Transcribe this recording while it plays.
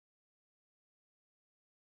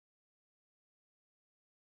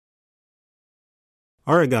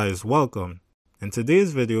Alright guys, welcome. In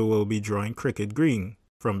today's video we'll be drawing Cricket Green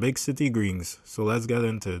from Big City Greens, so let's get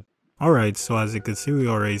into it. Alright, so as you can see we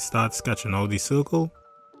already start sketching out the circle.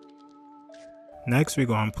 Next we're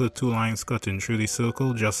going to put two lines cutting through the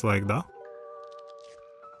circle just like that.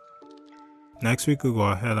 Next we could go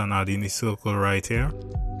ahead and add in the circle right here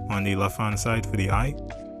on the left hand side for the eye.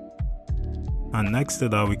 And next to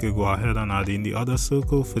that we could go ahead and add in the other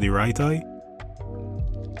circle for the right eye.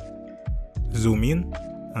 Zoom in,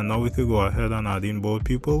 and now we could go ahead and add in both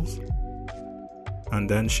pupils and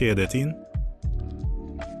then shade it in.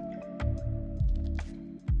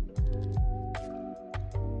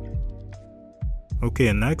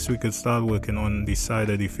 Okay, next we could start working on the side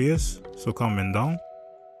of the face, so coming down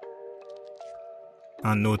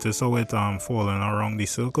and notice how it falling around the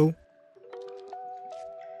circle.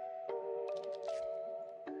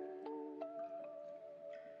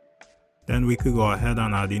 Then we could go ahead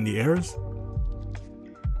and add in the ears.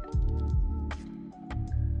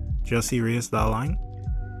 Just erase that line.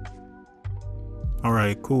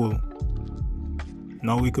 Alright, cool.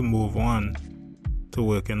 Now we can move on to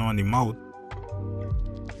working on the mouth.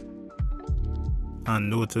 And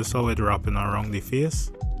notice how it's wrapping around the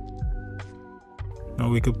face. Now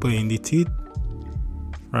we could put in the teeth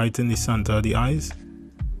right in the center of the eyes.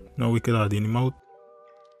 Now we could add in the mouth.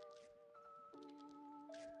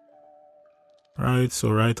 Right,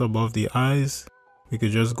 so right above the eyes, we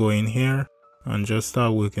could just go in here and just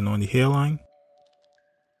start working on the hairline.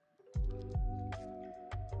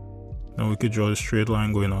 Now we could draw a straight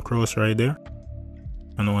line going across right there,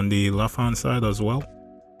 and on the left hand side as well.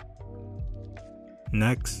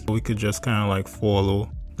 Next, we could just kind of like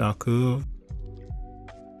follow that curve.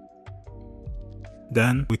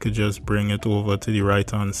 Then we could just bring it over to the right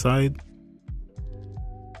hand side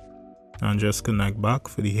and just connect back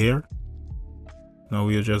for the hair. Now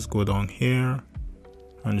we'll just go down here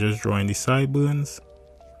and just draw in the sideburns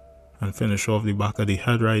and finish off the back of the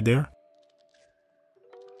head right there.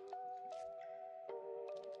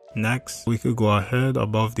 Next, we could go ahead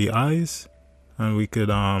above the eyes and we could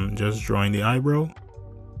just draw in the eyebrow.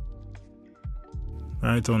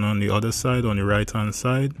 Right, on the other side, on the right hand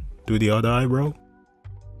side, do the other eyebrow.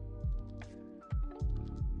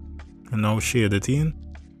 And now shade it in.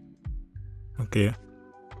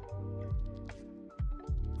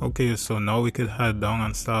 Okay, so now we could head down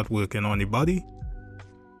and start working on the body.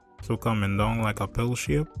 So coming down like a pill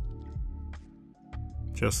shape.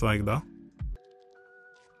 Just like that.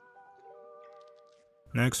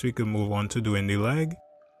 Next we can move on to doing the leg.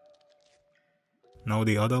 Now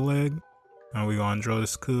the other leg. And we're going to draw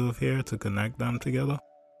this curve here to connect them together.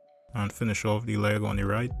 And finish off the leg on the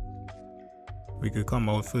right. We could come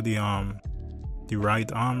out for the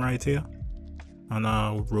right arm right here. And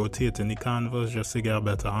rotate in the canvas just to get a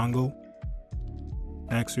better angle.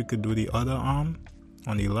 Next we could do the other arm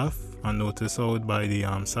on the left and notice how it by the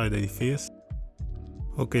side of the face.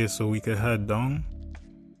 Okay, so we could head down,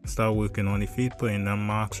 start working on the feet, putting them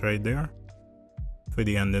marks right there for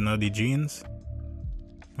the ending of the jeans.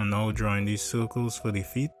 And now drawing these circles for the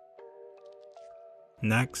feet.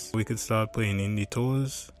 Next we could start putting in the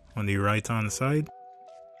toes on the right hand side.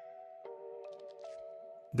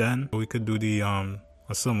 Then we could do the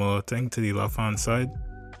a similar thing to the left hand side.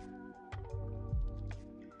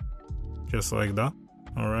 Just like that.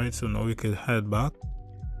 Alright, so now we could head back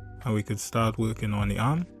and we could start working on the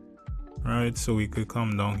arm. Alright, so we could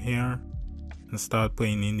come down here and start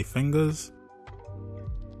putting in the fingers.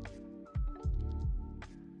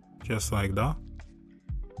 Just like that.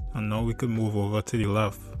 And now we could move over to the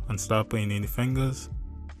left and start putting in the fingers.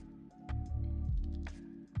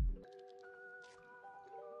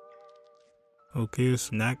 Okay,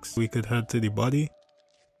 so next we could head to the body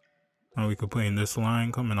and we could put in this line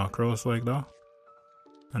coming across like that,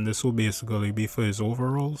 and this will basically be for his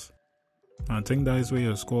overalls. I think that is what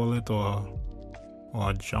you call it, or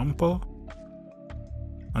a jumper.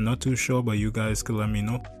 I'm not too sure, but you guys can let me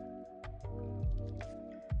know.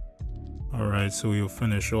 Alright, so we'll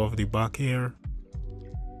finish off the back here.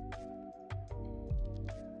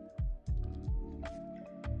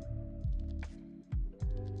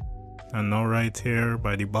 And now right here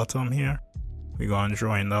by the bottom here, we're going to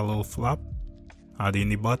draw in that little flap, add in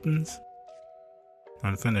the buttons,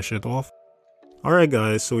 and finish it off. Alright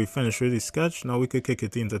guys, so we finished with the sketch. Now we could kick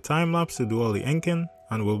it into time lapse to do all the inking,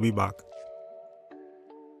 and we'll be back.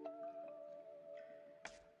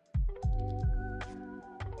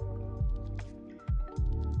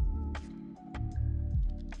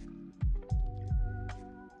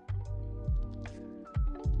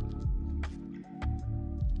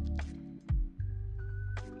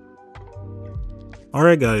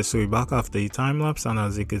 Alright guys, so we're back after the time lapse, and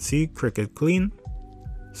as you can see, Cricut clean.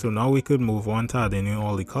 So now we could move on to adding in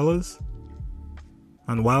all the colors.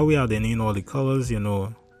 And while we adding in all the colors, you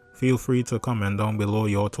know, feel free to comment down below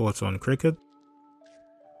your thoughts on Cricut.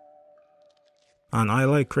 And I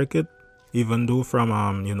like Cricut, even though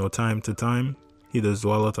from you know, time to time he does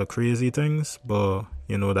do a lot of crazy things, but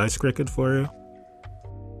you know, that's Cricut for you.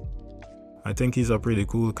 I think he's a pretty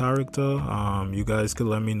cool character. You guys could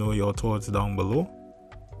let me know your thoughts down below.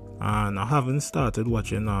 And I haven't started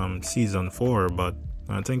watching season 4, but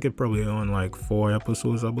I think it probably on like 4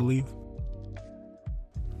 episodes, I believe.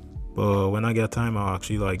 But when I get time, I'll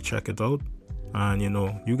actually like check it out. And you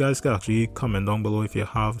know, you guys can actually comment down below if you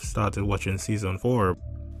have started watching season 4,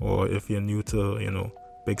 or if you're new to, you know,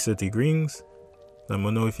 Big City Greens. Let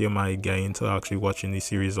me know if you might get into actually watching the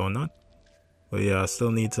series or not. But yeah, I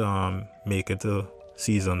still need to make it to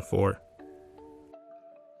season 4.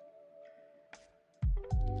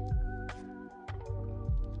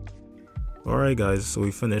 Alright guys, so we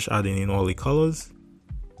finished adding in all the colors.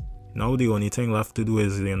 Now the only thing left to do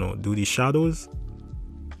is, you know, do the shadows.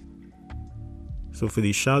 So for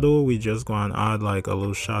the shadow, we just go and add like a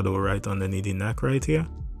little shadow right underneath the neck right here.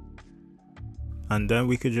 And then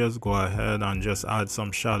we could just go ahead and just add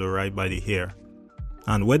some shadow right by the hair.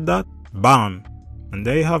 And with that, bam! And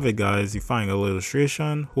there you have it guys, the final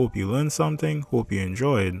illustration. Hope you learned something, hope you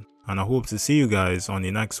enjoyed, and I hope to see you guys on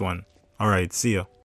the next one. Alright, see ya.